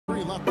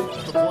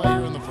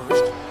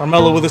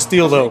Carmelo with a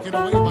steal, though.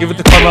 Give it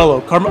to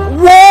Carmelo.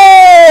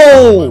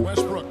 Whoa!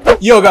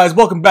 Yo, guys,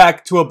 welcome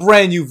back to a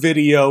brand new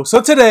video. So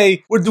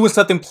today, we're doing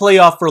something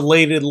playoff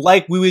related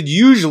like we would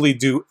usually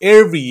do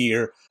every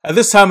year. At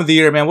this time of the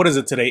year, man, what is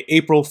it today?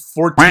 April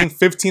 14th,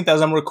 15th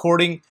as I'm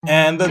recording.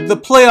 And the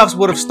playoffs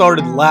would have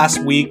started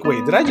last week.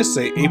 Wait, did I just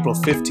say April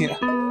 15th?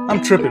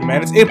 I'm tripping,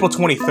 man. It's April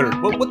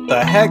 23rd. What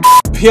the heck?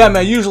 Yeah,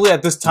 man, usually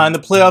at this time, the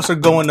playoffs are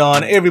going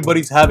on.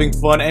 Everybody's having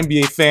fun.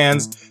 NBA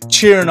fans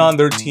cheering on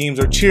their teams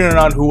or cheering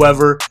on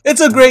whoever. It's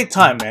a great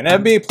time, man.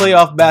 NBA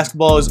playoff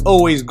basketball is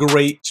always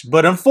great.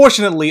 But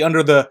unfortunately,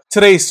 under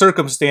today's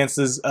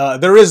circumstances,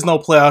 there is no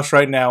playoffs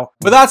right now.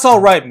 But that's all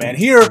right, man.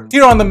 Here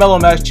on the Mellow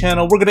Max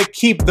channel, we're going to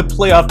keep the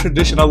playoff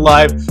tradition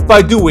alive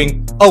by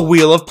doing a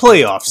Wheel of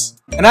Playoffs.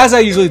 And as I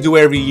usually do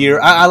every year,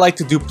 I like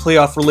to do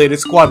playoff-related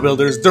squad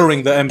builders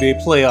during the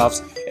NBA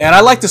playoffs. And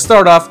I like to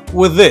start off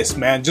with this,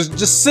 man.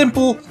 Just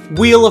simple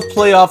Wheel of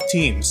Playoff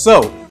teams.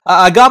 So,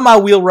 I got my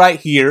wheel right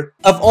here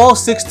of all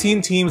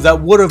 16 teams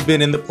that would have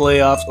been in the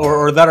playoffs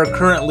or that are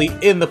currently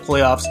in the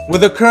playoffs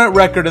with the current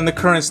record and the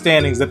current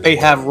standings that they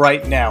have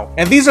right now.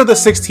 And these are the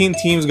 16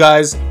 teams,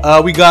 guys.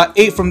 We got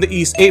 8 from the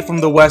East, 8 from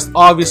the West.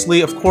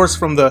 Obviously, of course,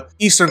 from the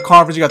Eastern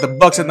Conference, you got the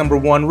Bucks at number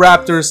 1,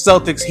 Raptors,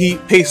 Celtics,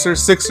 Heat,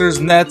 Pacers, Sixers,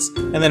 Nets,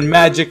 and then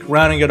Magic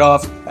rounding it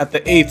off at the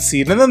 8th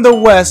seed. And then the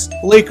West,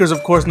 Lakers,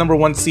 of course, number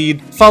 1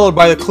 seed, followed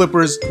by the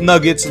Clippers,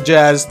 Nuggets,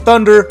 Jazz,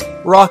 Thunder,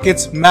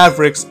 Rockets,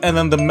 Mavericks, and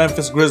then the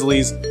Memphis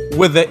Grizzlies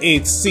with the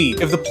 8th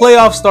seed. If the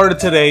playoffs started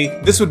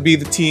today, this would be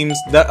the teams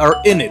that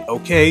are in it,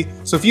 okay?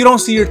 So if you don't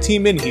see your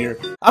team in here,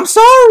 I'm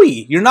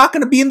sorry, you're not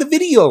going to be in the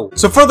video.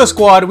 So for the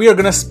squad, we are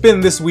going to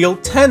spin this wheel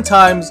 10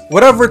 times.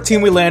 Whatever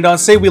team we land on,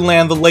 say we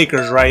land the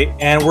Lakers, right?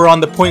 And we're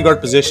on the point guard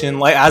position.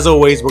 Like as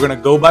always, we're going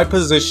to go by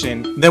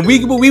position. Then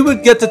we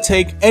would get to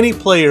take any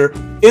player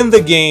in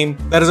the game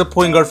that is a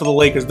point guard for the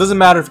Lakers. Doesn't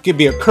matter if it could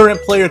be a current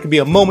player, it could be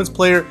a moments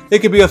player, it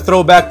could be a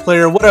throwback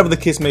player, whatever the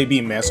case may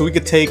be, man. So we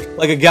could take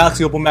like a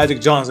Galaxy Opal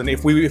Magic Johnson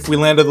if we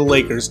landed the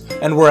Lakers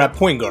and we're at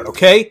point guard,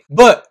 okay?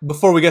 But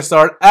before we get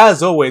started,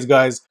 as always,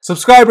 guys,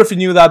 subscribe if you're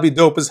new, that'd be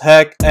dope as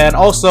heck. And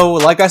also,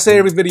 like I say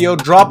every video,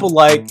 drop a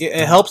like.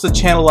 It helps the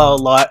channel out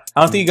a lot.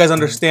 I don't think you guys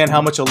understand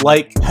how much a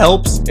like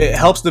helps. It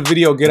helps the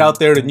video get out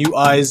there to new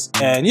eyes.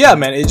 And yeah,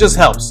 man, it just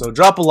helps. So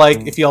drop a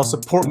like if y'all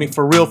support me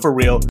for real, for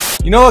real.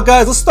 You know what,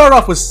 guys? Let's start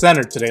off with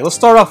center today. Let's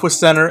start off with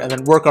center and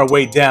then work our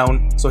way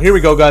down. So here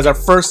we go, guys. Our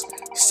first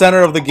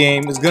center of the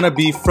game is gonna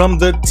be from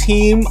the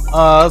team,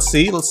 let's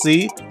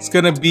see, it's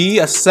gonna be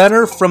a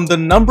center from the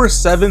number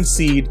 7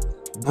 seed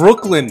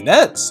Brooklyn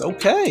Nets.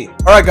 Okay,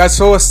 all right, guys,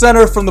 so a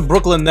center from the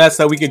Brooklyn Nets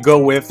that we could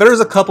go with. There's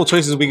a couple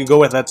choices we could go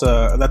with.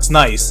 That's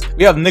nice.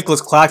 We have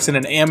Nicholas Claxton,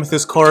 an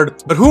amethyst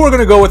card, but who we're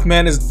gonna go with,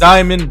 man, is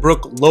Diamond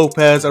Brook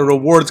Lopez, a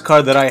rewards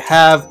card that I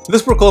have.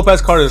 This Brook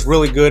Lopez card is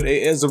really good.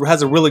 It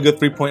has a really good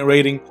 3-point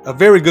rating, a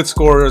very good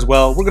scorer as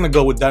well. We're gonna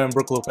go with Diamond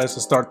Brook Lopez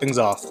to start things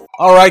off.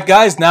 All right,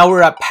 guys, now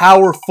we're at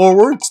power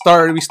forward.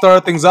 We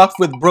started things off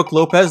with Brook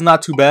Lopez.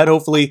 Not too bad.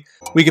 Hopefully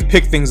we can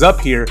pick things up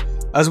here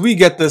as we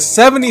get the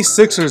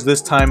 76ers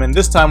this time, and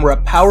this time we're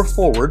at power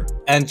forward.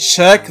 And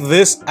check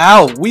this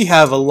out, we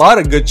have a lot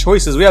of good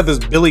choices. We have this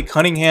Billy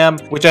Cunningham,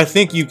 which I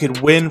think you could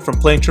win from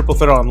playing Triple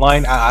Threat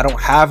Online. I don't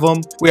have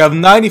him. We have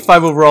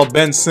 95 overall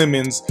Ben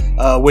Simmons,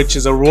 which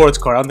is a rewards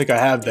card. I don't think I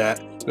have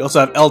that. We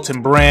also have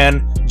Elton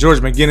Brand, George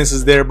McGinnis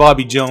is there,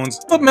 Bobby Jones.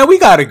 But man, we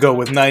gotta go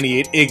with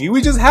 98 Iggy.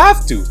 We just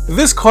have to.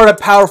 This card at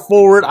power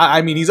forward,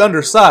 I mean, he's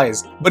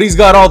undersized, but he's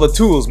got all the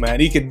tools,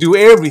 man. He could do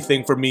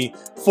everything for me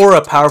for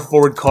a power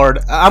forward card.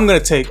 I'm gonna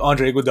take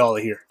Andre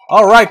Iguodala here.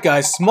 All right,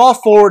 guys, small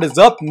forward is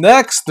up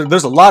next.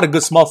 There's a lot of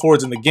good small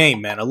forwards in the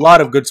game, man. A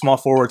lot of good small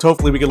forwards.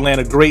 Hopefully we can land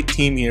a great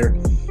team here.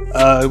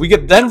 We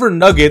get Denver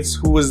Nuggets,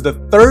 who was the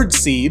 3rd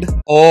seed.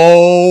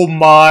 Oh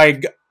my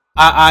God.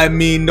 I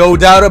mean, no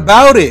doubt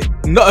about it.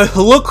 No,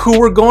 look who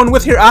we're going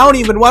with here. I don't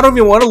even want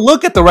to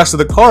look at the rest of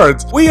the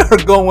cards. We are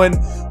going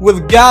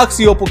with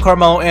Galaxy Opal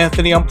Carmelo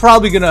Anthony. I'm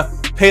probably gonna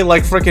pay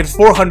like freaking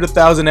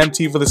 400,000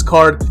 MT for this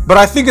card, but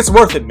I think it's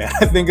worth it, man.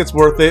 I think it's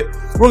worth it.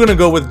 We're gonna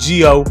go with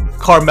Gio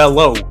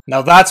Carmelo.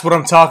 Now that's what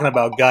I'm talking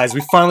about, guys.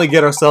 We finally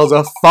get ourselves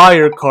a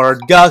fire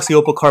card, Galaxy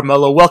Opal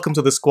Carmelo. Welcome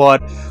to the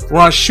squad.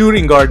 We're on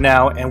shooting guard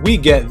now, and we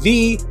get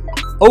the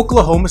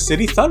Oklahoma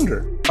City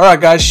Thunder. All right,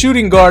 guys,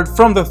 shooting guard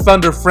from the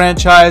Thunder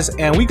franchise,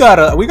 and we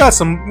got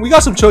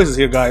some choices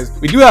here, guys.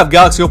 We do have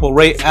Galaxy Opal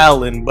Ray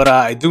Allen, but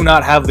I do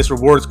not have this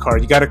rewards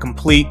card. You got to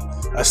complete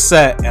a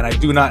set, and I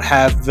do not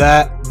have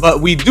that.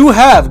 But we do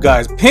have,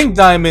 guys, Pink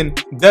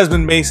Diamond,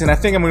 Desmond Mason. I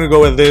think I'm gonna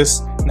go with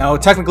this. Now,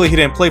 technically, he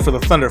didn't play for the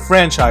Thunder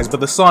franchise,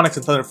 but the Sonics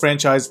and Thunder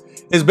franchise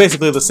is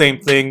basically the same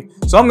thing.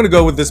 So I'm gonna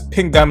go with this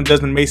Pink Diamond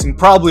Desmond Mason,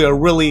 probably a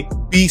really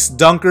beast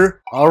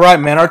dunker. All right,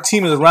 man, our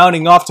team is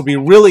rounding off to be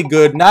really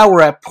good. Now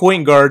we're at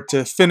point guard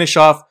to finish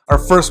off our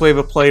first wave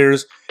of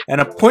players.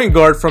 and a point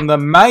guard from the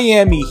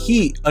Miami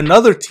Heat,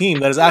 another team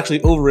that is actually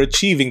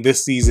overachieving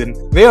this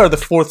season. They are the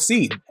 4th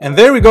seed. And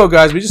there we go,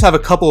 guys. We just have a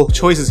couple of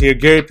choices here.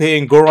 Gary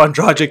Payton, Goran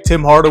Dragic,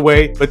 Tim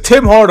Hardaway. But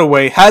Tim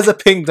Hardaway has a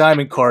pink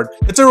diamond card.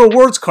 It's a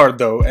rewards card,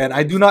 though, and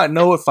I do not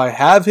know if I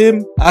have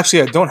him.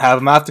 Actually, I don't have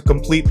him. I have to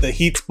complete the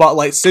Heat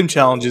Spotlight Sim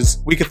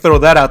challenges. We could throw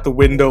that out the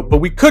window, but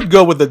we could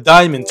go with the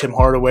diamond Tim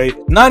Hardaway.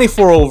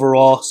 94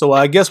 overall, so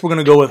I guess we're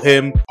going to go with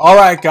him. All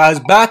right, guys,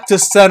 back to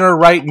center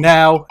right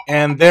now,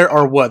 and there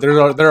are what? There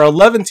are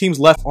 11 teams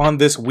left on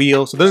this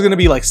wheel, so there's going to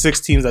be like 6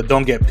 teams that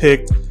don't get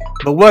picked,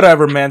 but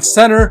whatever, man.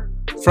 Center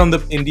from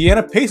the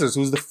Indiana Pacers,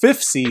 who's the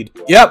 5th seed.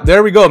 Yep,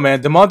 there we go,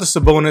 man. Domantas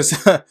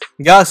Sabonis,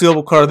 Galaxy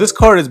Opal card. This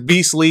card is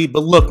beastly,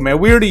 but look, man,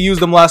 we already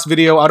used them last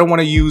video. I don't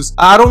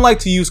like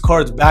to use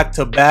cards back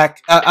to back.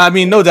 I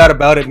mean, no doubt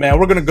about it, man.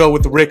 We're gonna go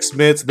with Rick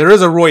Smith. There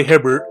is a Roy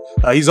Hibbert.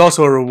 He's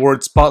also a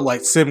reward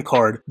spotlight sim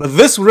card. But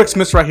this Rick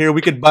Smith right here,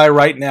 we could buy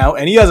right now,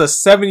 and he has a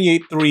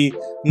 78-3,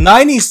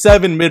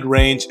 97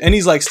 mid-range, and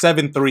he's like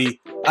 7'3".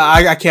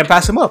 I can't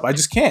pass him up. I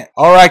just can't.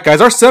 All right,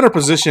 guys, our center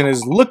position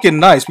is looking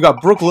nice. We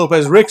got Brook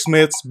Lopez, Rick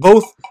Smiths,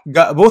 both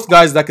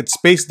guys that could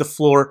space the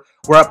floor.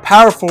 We're at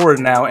power forward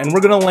now, and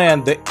we're going to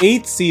land the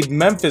 8th seed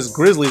Memphis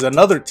Grizzlies,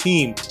 another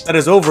team that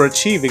is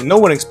overachieving. No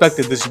one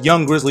expected this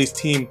young Grizzlies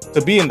team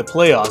to be in the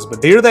playoffs,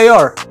 but here they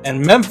are.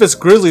 And Memphis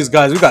Grizzlies,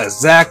 guys, we got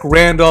Zach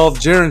Randolph,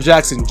 Jaren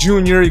Jackson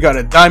Jr., you got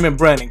a Diamond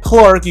Brandon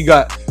Clark, you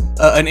got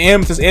an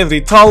Amethyst Anthony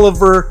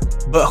Tolliver.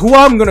 But who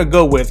I'm going to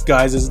go with,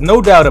 guys, is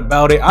no doubt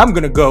about it, I'm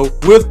going to go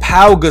with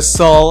Pau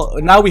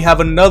Gasol. Now we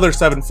have another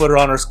 7-footer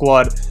on our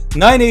squad.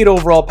 98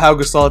 overall Pau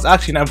Gasol. It's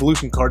actually an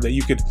evolution card that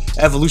you could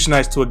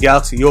evolutionize to a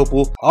Galaxy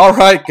Opal. All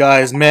right,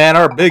 guys, man,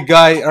 our big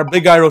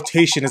guy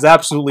rotation is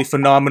absolutely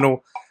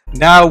phenomenal.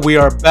 Now we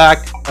are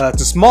back to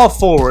small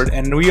forward,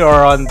 and we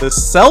are on the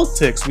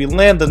Celtics. We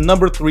land the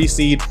number 3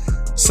 seed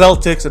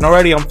Celtics, and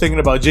already I'm thinking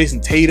about Jason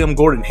Tatum,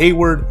 Gordon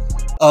Hayward,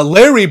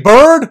 Larry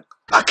Bird.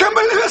 I can't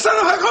believe this.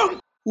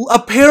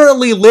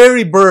 Apparently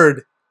Larry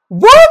Bird.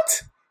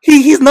 What?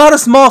 He's not a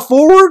small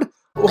forward?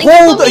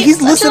 Hold, he's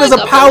listed as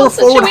a power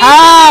forward.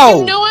 How?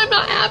 You know I'm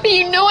not happy.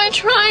 You know I'm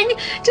trying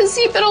to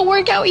see if it'll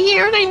work out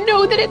here, and I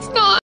know that it's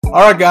not.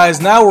 Alright, guys,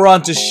 now we're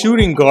on to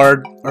shooting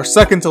guard. Our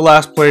second to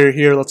last player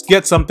here. Let's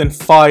get something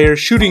fire.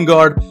 Shooting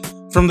guard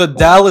from the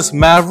Dallas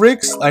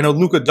Mavericks. I know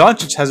Luka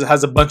Doncic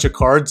has a bunch of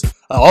cards,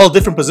 all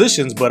different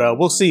positions, but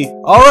we'll see.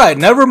 All right,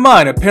 never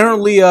mind.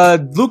 Apparently,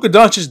 Luka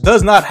Doncic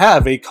does not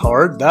have a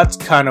card. That's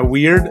kind of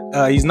weird.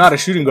 He's not a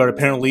shooting guard,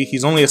 apparently.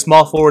 He's only a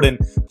small forward and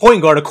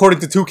point guard, according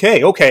to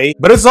 2K. Okay,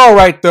 but it's all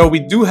right, though. We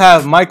do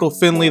have Michael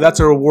Finley. That's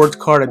a rewards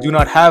card. I do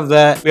not have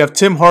that. We have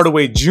Tim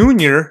Hardaway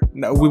Jr.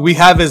 We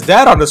have his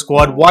dad on the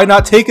squad. Why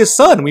not take his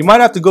son? We might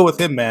have to go with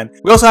him, man.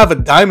 We also have a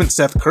diamond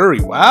Seth Curry.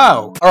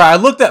 Wow. All right, I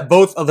looked at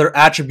both of their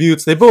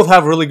attributes. They both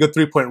have really good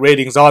three-point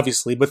ratings,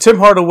 obviously, but Tim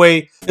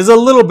Hardaway is a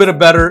little bit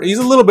better. He's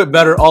a little bit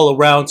better all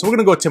around, so we're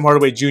gonna go with Tim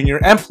Hardaway Jr.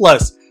 And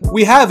plus,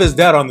 we have his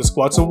dad on the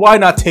squad, so why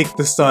not take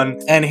the son?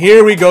 And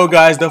here we go,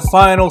 guys. The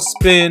final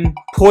spin,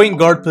 point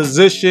guard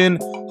position.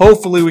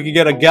 Hopefully, we can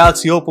get a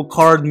Galaxy Opal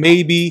card,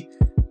 maybe,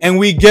 and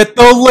we get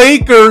the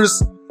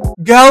Lakers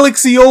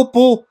Galaxy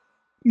Opal.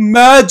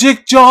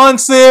 Magic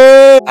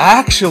Johnson!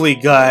 Actually,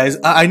 guys,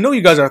 I know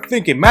you guys are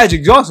thinking,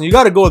 Magic Johnson, you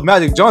gotta go with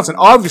Magic Johnson,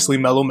 obviously,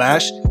 Mellow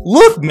Mash.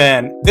 Look,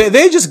 man,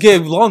 they just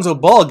gave Lonzo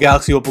Ball a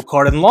Galaxy Opal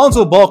card, and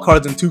Lonzo Ball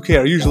cards in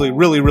 2K are usually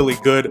really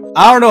good.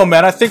 I don't know,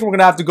 man, I think we're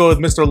gonna have to go with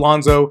Mr.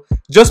 Lonzo,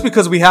 just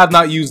because we have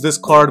not used this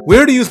card. We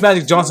already used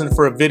Magic Johnson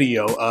for a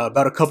video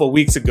about a couple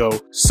weeks ago,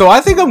 so I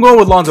think I'm going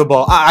with Lonzo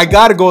Ball. I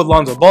gotta go with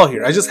Lonzo Ball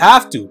here, I just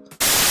have to.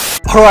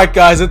 Alright,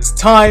 guys, it's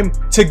time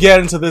to get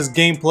into this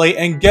gameplay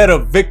and get a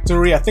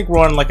victory. I think we're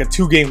on like a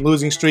 2-game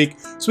losing streak,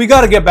 so we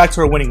gotta get back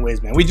to our winning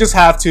ways, man. We just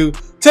have to.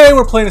 Today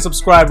we're playing a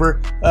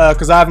subscriber,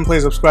 because I haven't played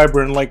a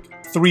subscriber in like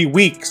 3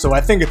 weeks, so I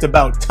think it's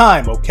about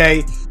time,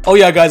 okay? Oh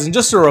yeah, guys, and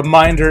just a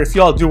reminder, if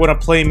y'all do want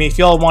to play me, if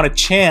y'all want a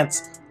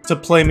chance to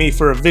play me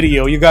for a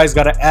video, you guys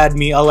gotta add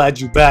me, I'll add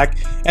you back,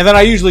 and then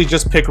I usually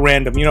just pick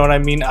random, you know what I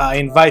mean? I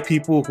invite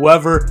people,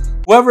 whoever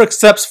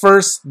accepts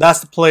first,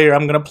 that's the player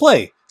I'm gonna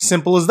play.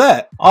 Simple as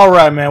that.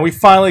 Alright, man, we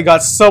finally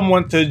got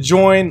someone to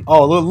join.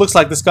 Oh, it looks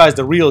like this guy's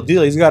the real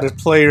deal. He's got his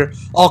player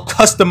all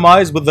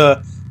customized with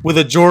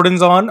the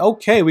Jordans on.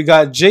 Okay, we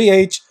got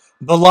JH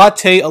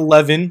Balate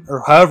 11,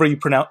 or however you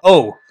pronounce.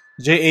 Oh,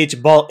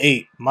 JH Ball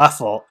 8. My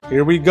fault.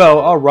 Here we go.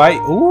 Alright.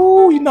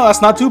 Ooh, you know,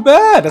 that's not too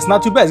bad. That's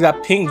not too bad. He's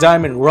got pink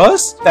diamond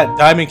rust. That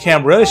diamond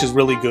Cam Reddish is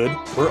really good.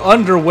 We're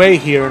underway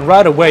here, and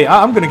right away,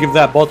 I'm going to give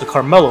that ball to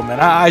Carmelo, man.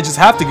 I just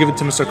have to give it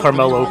to Mr.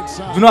 Carmelo.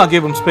 Do not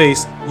give him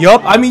space.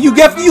 Yup. I mean, you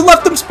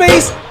left him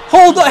space.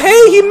 Hold on.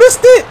 Hey, he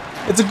missed it.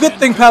 It's a good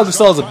thing Pau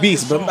Gasol is a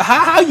beast, but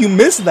how you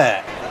missed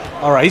that?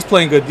 Alright, he's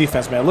playing good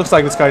defense, man. Looks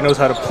like this guy knows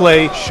how to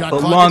play,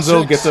 but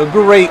Lonzo gets a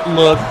great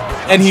look,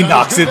 and he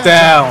knocks it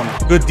down.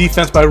 Good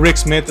defense by Rick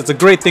Smith. It's a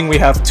great thing we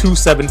have 2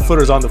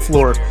 7-footers on the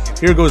floor.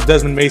 Here goes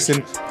Desmond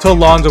Mason to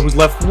Lonzo, who's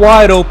left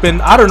wide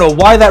open. I don't know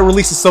why that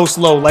release is so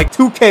slow. Like,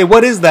 2K,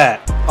 what is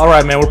that?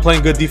 Alright, man, we're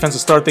playing good defense to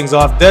start things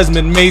off.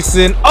 Desmond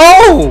Mason.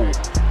 Oh!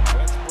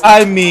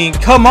 I mean,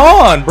 come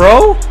on,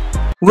 bro.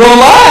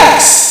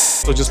 Relax.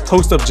 So just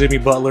post up Jimmy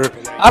Butler.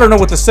 I don't know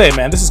what to say,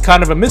 man. This is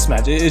kind of a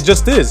mismatch. It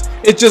just is.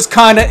 It just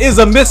kind of is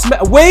a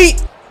mismatch.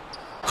 Wait.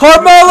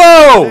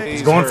 Carmelo!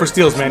 He's going for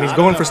steals, man. He's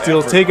going for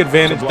steals. Take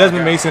advantage.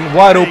 Desmond Mason,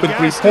 wide open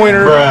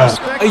three-pointer.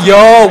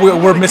 Yo,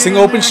 we're missing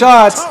open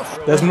shots.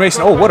 Desmond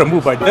Mason. Oh, what a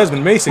move by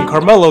Desmond Mason.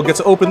 Carmelo gets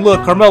an open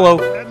look. Carmelo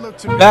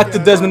back to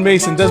Desmond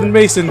Mason. Desmond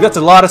Mason gets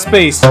a lot of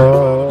space.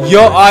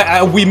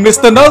 Yo, we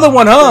missed another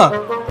one, huh?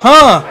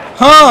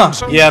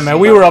 Yeah, man,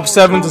 we were up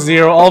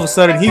 7-0. All of a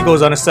sudden, he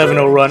goes on a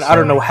 7-0 run. I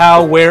don't know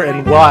how, where,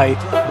 and why.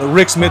 But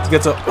Rick Smith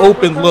gets an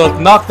open look.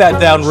 Knock that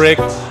down, Rick.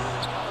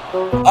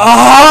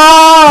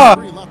 Ah!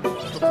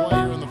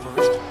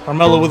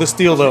 Carmelo with a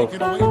steal, though.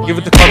 Give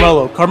it to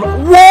Carmelo.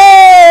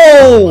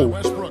 Whoa!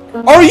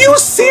 Are you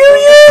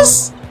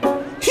serious?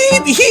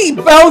 He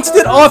bounced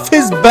it off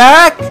his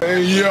back?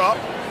 Yeah,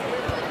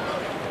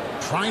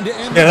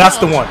 that's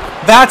the one.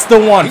 That's the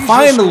one.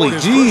 Finally,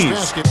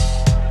 jeez.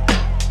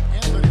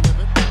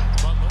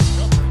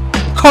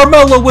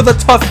 Carmelo with a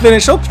tough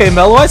finish. Okay,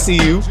 Melo, I see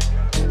you.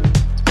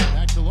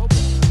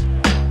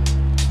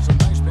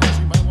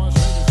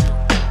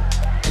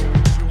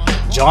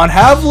 John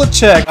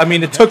Havlicek. I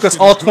mean, it took us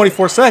all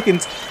 24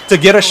 seconds to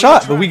get a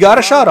shot, but we got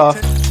a shot off.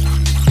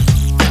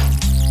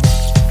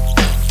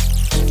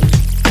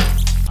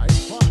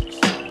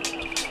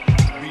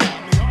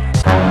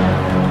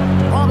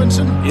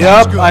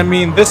 Yep, I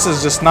mean, this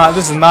is not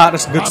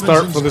a good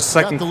start for the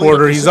second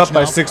quarter. He's up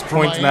by 6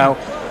 points now.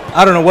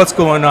 I don't know what's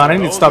going on. I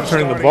need to stop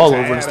turning the ball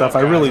over and stuff.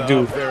 I really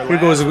do. Here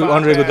goes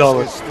Andre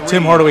Iguodala.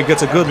 Tim Hardaway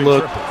gets a good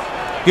look.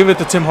 Give it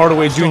to Tim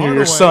Hardaway Jr.,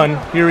 your son.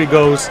 Here he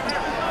goes.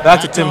 Back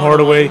to Tim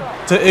Hardaway,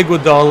 to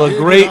Iguodala.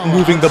 Great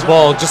moving the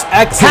ball. Just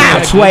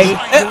excellent.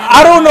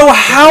 I don't know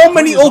how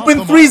many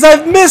open threes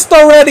I've missed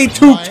already,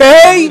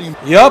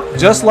 2K. Yup,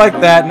 just like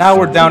that. Now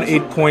we're down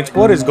 8 points.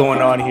 What is going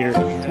on here?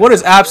 What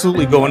is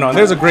absolutely going on?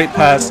 There's a great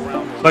pass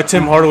by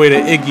Tim Hardaway to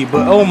Iggy,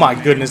 but oh my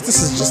goodness,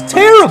 this is just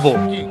terrible.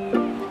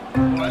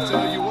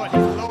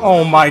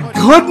 Oh my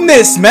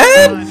goodness,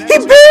 man! He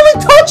barely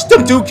touched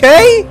him,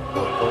 2K!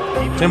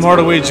 Tim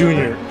Hardaway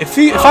Jr. If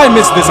I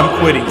miss this, I'm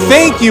quitting.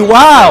 Thank you,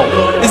 wow!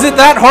 Is it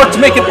that hard to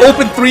make an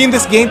open three in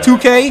this game,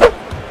 2K?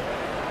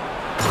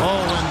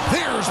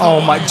 Oh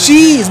my,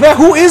 jeez, man,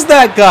 who is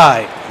that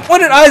guy?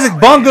 When did Isaac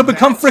Bonga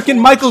become freaking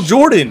Michael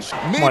Jordan?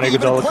 Come on,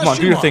 Iguodala, come on,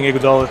 do your thing,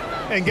 Iguodala.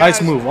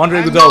 Nice move,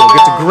 Andre Iguodala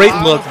gets a great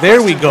look.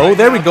 There we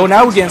go,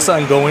 now we're getting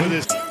something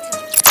going.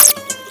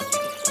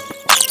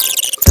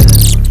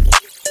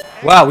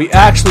 Wow, we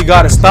actually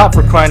got a stop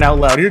for crying out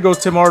loud. Here goes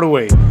Tim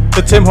Hardaway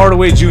to Tim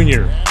Hardaway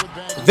Jr.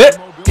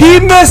 He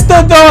missed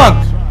the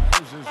dunk!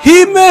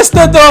 He missed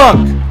the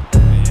dunk!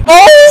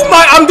 Oh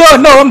my, I'm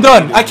done. No, I'm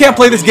done. I can't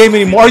play this game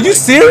anymore. Are you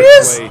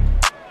serious?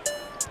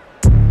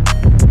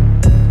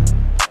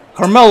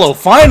 Carmelo,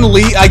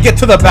 finally, I get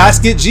to the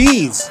basket.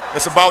 Jeez.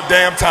 It's about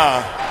damn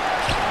time.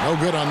 No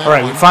good on that. All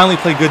right, we finally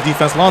played good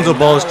defense. Lonzo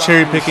Ball is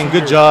cherry picking.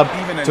 Good job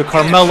to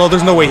Carmelo.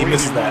 There's no way he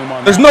misses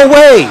that. There's no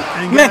way.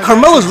 Man,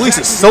 Carmelo's release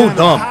is so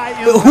dumb.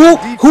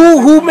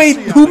 Who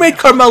made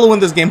Carmelo in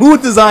this game? Who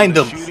designed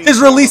him?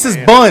 His release is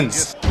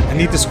buns. I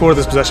need to score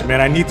this possession,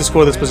 man. I need to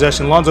score this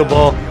possession. Lonzo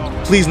Ball,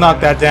 please knock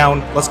that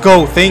down. Let's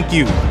go. Thank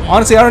you.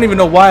 Honestly, I don't even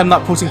know why I'm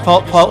not posting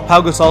Pau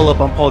Gasol up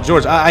on Paul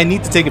George. I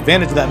need to take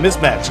advantage of that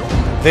mismatch.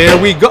 There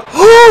we go.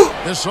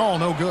 This all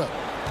no good.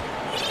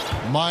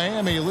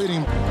 Miami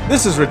leading.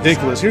 This is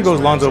ridiculous. Here goes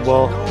Lonzo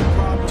Ball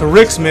to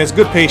Rick Smith.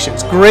 Good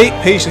patience. Great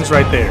patience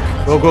right there.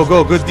 Go, go,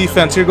 go. Good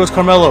defense. Here goes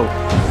Carmelo.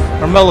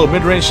 Carmelo,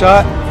 mid-range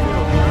shot.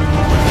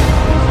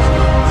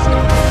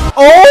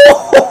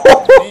 Oh!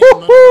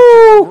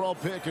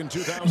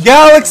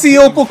 Galaxy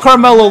Opal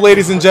Carmelo,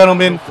 ladies and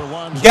gentlemen.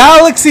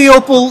 Galaxy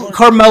Opal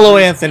Carmelo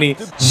Anthony.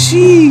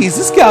 Jeez,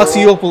 this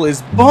Galaxy Opal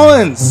is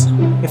buns.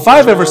 If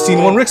I've ever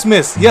seen one. Rick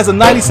Smith, he has a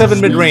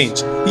 97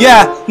 mid-range.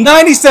 Yeah,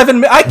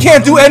 97. I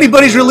can't do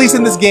anybody's release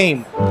in this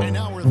game.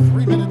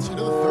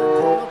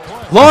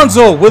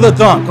 Lonzo with a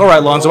dunk. All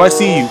right, Lonzo, I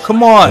see you.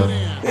 Come on.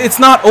 It's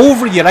not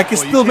over yet. I can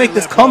still make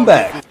this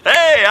comeback.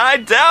 Hey, I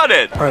doubt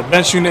it. All right,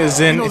 bench unit is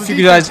in. If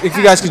you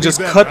guys could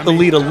just cut the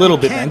lead a little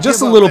bit, man,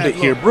 just a little bit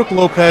here. Brook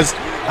Lopez,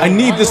 I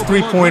need this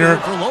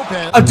three-pointer.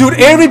 Dude,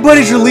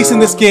 everybody's releasing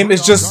this game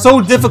is just so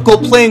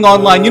difficult playing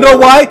online. You know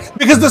why?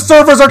 Because the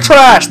servers are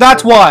trash.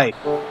 That's why.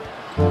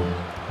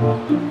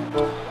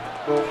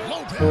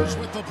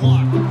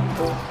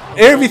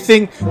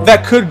 Everything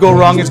that could go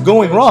wrong is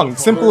going wrong.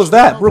 Simple as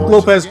that. Brook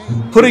Lopez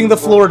putting the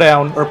floor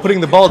down, or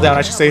putting the ball down,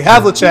 I should say.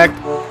 Havlicek.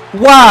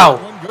 Wow.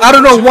 I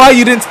don't know why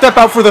you didn't step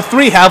out for the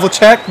three,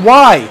 Havlicek.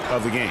 Why?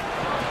 Of the game.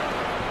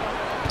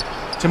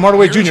 Tim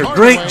Hardaway Jr.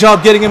 Great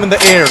job getting him in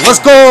the air. Let's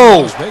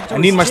go. I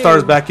need my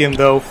stars back in,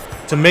 though,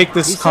 to make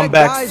this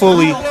comeback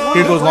fully.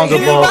 Here goes Lonzo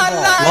Ball.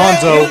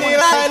 Lonzo.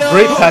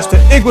 Great pass to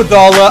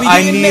Iguodala.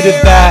 I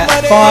needed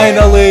that.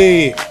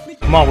 Finally.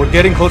 Come on, we're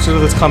getting closer to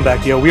this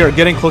comeback, yo. We are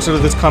getting closer to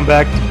this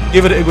comeback.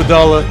 Give it to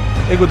Iguodala.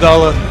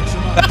 Iguodala.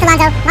 Back to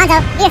Lonzo.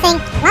 Lonzo, do your thing.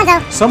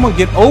 Lonzo. Someone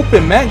get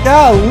open, man.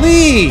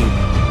 Golly.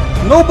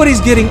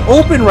 Nobody's getting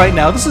open right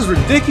now. This is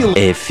ridiculous.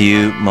 A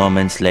few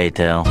moments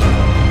later.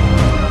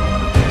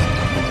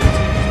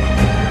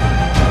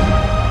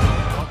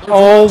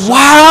 Oh,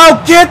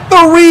 wow. Get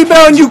the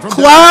rebound, you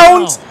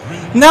clowns.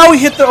 Now we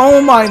hit the,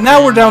 oh my,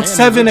 now we're down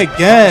 7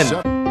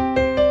 again.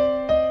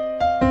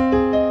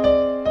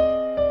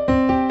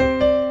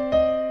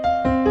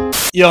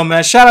 Yo,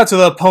 man, shout out to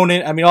the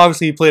opponent. I mean,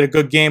 obviously he played a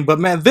good game, but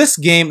man, this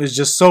game is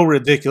just so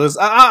ridiculous.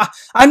 I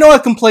know I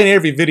complain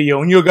every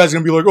video, and you guys are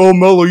gonna be like, "Oh,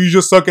 Mello, you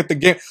just suck at the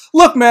game."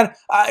 Look, man,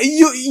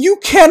 you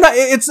cannot.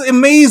 It's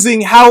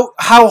amazing how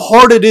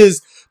hard it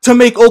is to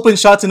make open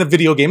shots in a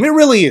video game. It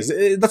really is.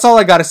 That's all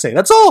I gotta say.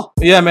 That's all.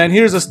 Yeah, man,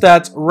 here's the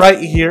stats right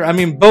here. I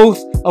mean,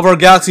 both of our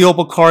Galaxy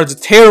Opal cards,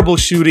 terrible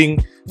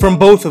shooting from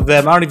both of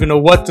them. I don't even know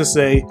what to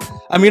say.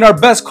 I mean, our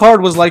best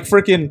card was like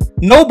freaking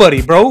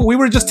nobody, bro. We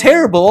were just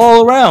terrible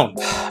all around.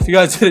 If you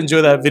guys did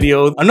enjoy that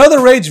video,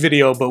 another rage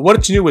video, but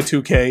what you knew with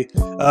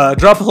 2K,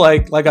 drop a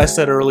like I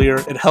said earlier.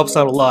 It helps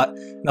out a lot.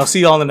 And I'll see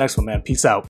you all in the next one, man. Peace out.